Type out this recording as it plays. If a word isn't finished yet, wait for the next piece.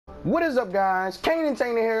What is up, guys? Kane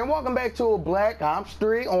Entertainer here, and welcome back to a Black Ops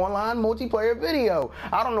 3 online multiplayer video.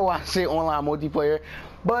 I don't know why I say online multiplayer,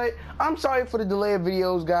 but I'm sorry for the delay of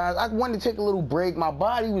videos, guys. I wanted to take a little break. My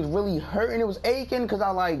body was really hurting. It was aching because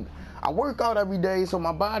I work out every day, so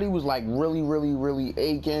my body was like really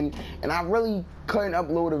aching, and I really couldn't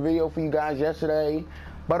upload a video for you guys yesterday.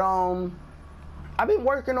 But I've been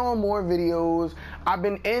working on more videos. I've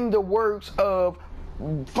been in the works of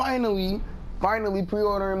finally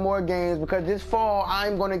pre-ordering more games, because this fall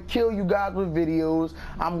I'm gonna kill you guys with videos.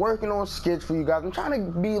 I'm working on skits for you guys. I'm trying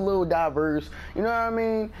to be a little diverse, you know what I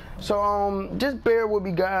mean? So just bear with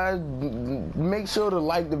me, guys. Make sure to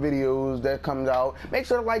like the videos that comes out. Make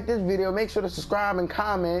sure to like this video. Make sure to subscribe and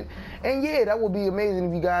comment. And yeah, that would be amazing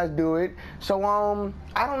if you guys do it. So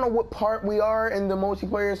I don't know what part we are in the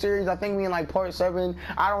multiplayer series. I think we in like part 7.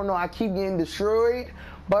 I don't know. I keep getting destroyed,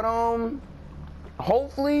 but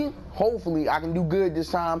hopefully I can do good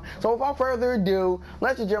this time. So without further ado,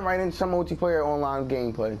 let's just jump right into some multiplayer online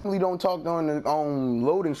gameplay. We don't talk on the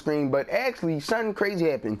loading screen, but actually something crazy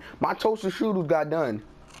happened. My toaster strudels got done,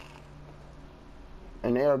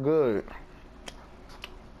 and they're good.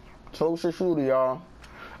 Toaster strudel, y'all.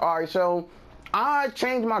 Alright, so I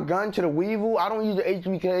changed my gun to the Weevil. I don't use the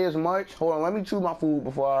HVK as much. Hold on, let me chew my food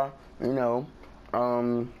before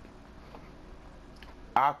I,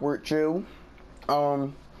 awkward chew.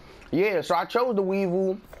 Yeah, so I chose the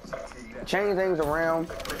Weevil, change things around.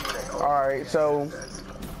 Alright, so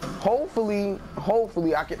hopefully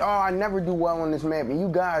I can. Oh, I never do well on this map, and you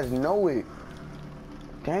guys know it.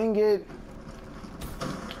 Dang it.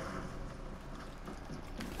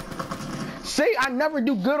 See, I never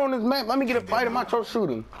do good on this map. Let me get a bite of my toast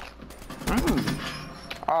shooting.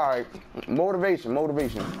 Alright, motivation.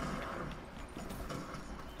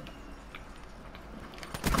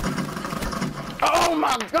 Oh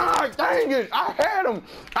my God, dang it! I had him!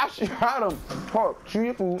 I shot him! Hold up, chew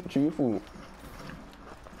your food.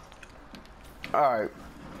 Alright.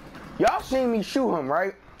 Y'all seen me shoot him,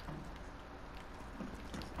 right?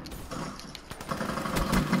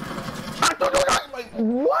 I thought you guys, like,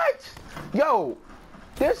 what? Yo,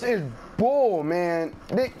 this is bull, man.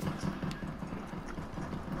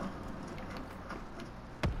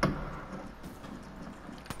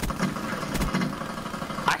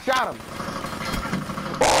 I shot him.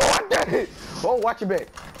 Oh, watch your back.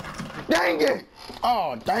 Dang it!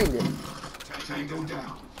 Oh, dang it. Tango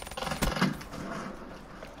down.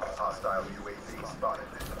 Hostile UAV spotted.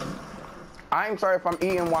 I'm sorry if I'm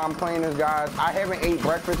eating while I'm playing this, guys. I haven't ate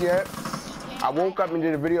breakfast yet. I woke up and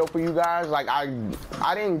did a video for you guys. Like, I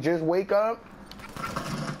didn't just wake up.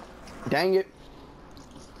 Dang it.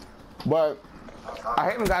 But I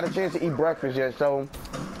haven't got a chance to eat breakfast yet, so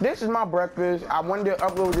this is my breakfast. I wanted to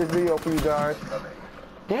upload this video for you guys.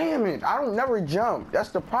 Damn it, I don't never jump. That's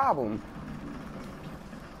the problem.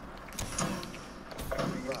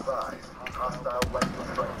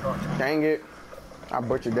 Dang it. I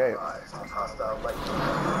butchered that.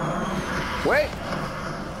 Wait.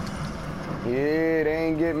 Yeah, they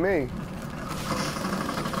ain't get me.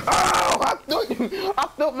 Oh, I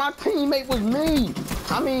thought my teammate was me.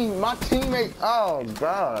 I mean, my teammate. Oh,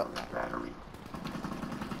 God.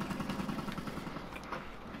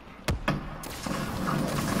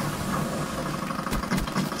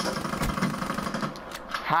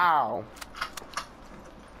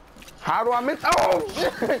 How do I miss? Oh,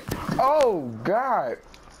 shit. Oh, God.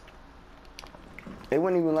 They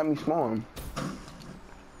wouldn't even let me spawn.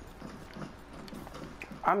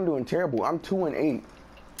 I'm doing terrible. I'm 2-8.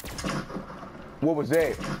 What was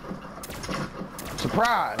that?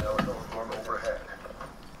 Surprise.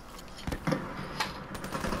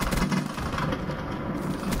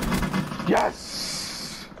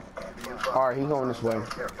 Yes. All right, he's going this way.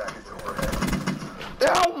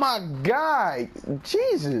 Oh my God!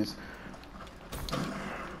 Jesus!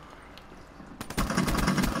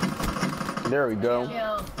 There we go.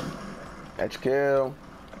 That's kill.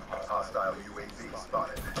 Hostile UAV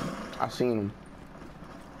spotted. I seen him.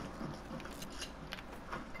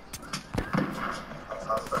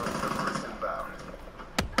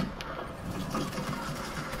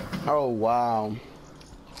 Oh wow.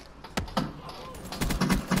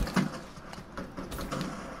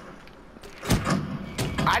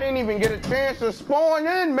 I didn't even get a chance to spawn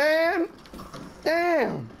in, man.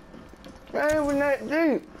 Damn. I ain't even that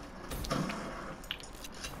deep.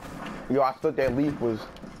 Yo, I thought that leaf was.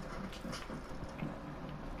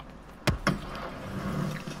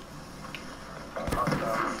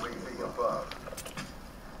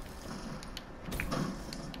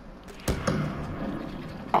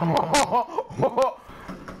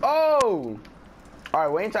 Oh!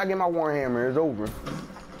 Alright, wait until I get my Warhammer. It's over.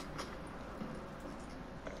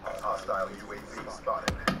 Hostile UAV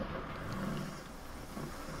spotted.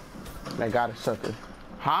 They got a sucker.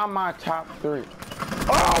 How am I top 3?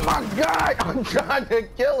 Oh my God! I'm trying to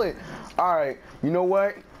kill it. All right, you know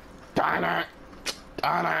what? Darn it.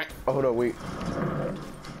 Oh, hold up, wait.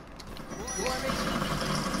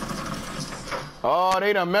 Oh,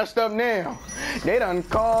 they done messed up now. They done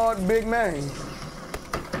called Big Man.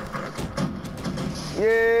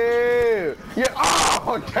 Yeah. Yeah.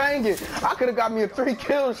 Oh, dang it. I could have got me a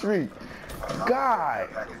 3-kill streak. God.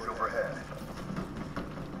 Package overhead.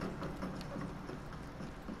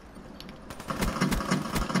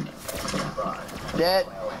 That.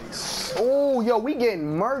 Oh, yo, we getting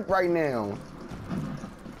murked right now.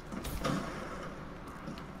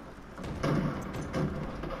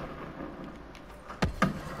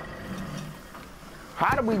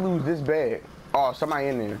 How did we lose this bad? Oh, somebody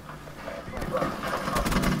in there.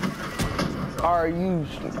 Are you?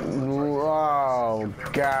 Oh,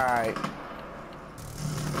 God.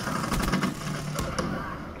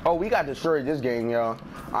 Oh, we got destroyed this game, y'all.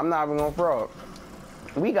 I'm not even gonna frog.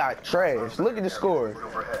 We got trash. Look at the score.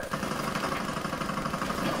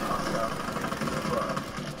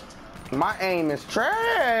 My aim is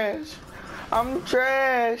trash. I'm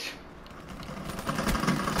trash.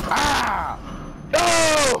 Ah!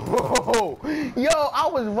 Oh! Yo, I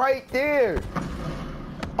was right there.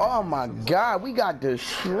 Oh my God, we got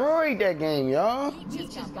destroyed that game, y'all.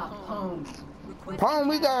 Just got pwned. Pwn,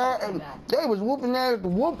 we got. They was whooping ass to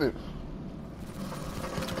whooping.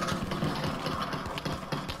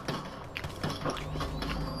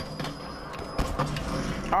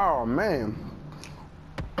 Oh man.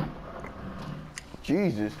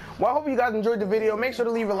 Jesus. Well, I hope you guys enjoyed the video. Make sure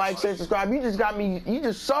to leave a like, share, subscribe. You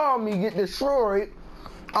just saw me get destroyed.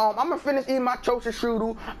 I'm gonna finish eating my toaster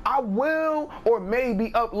strudel. I will or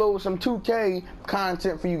maybe upload some 2K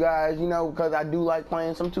content for you guys, you know, because I do like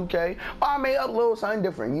playing some 2K. Or I may upload something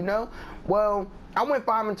different, you know. Well, I went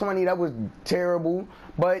 5-20. That was terrible.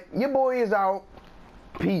 But your boy is out.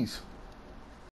 Peace.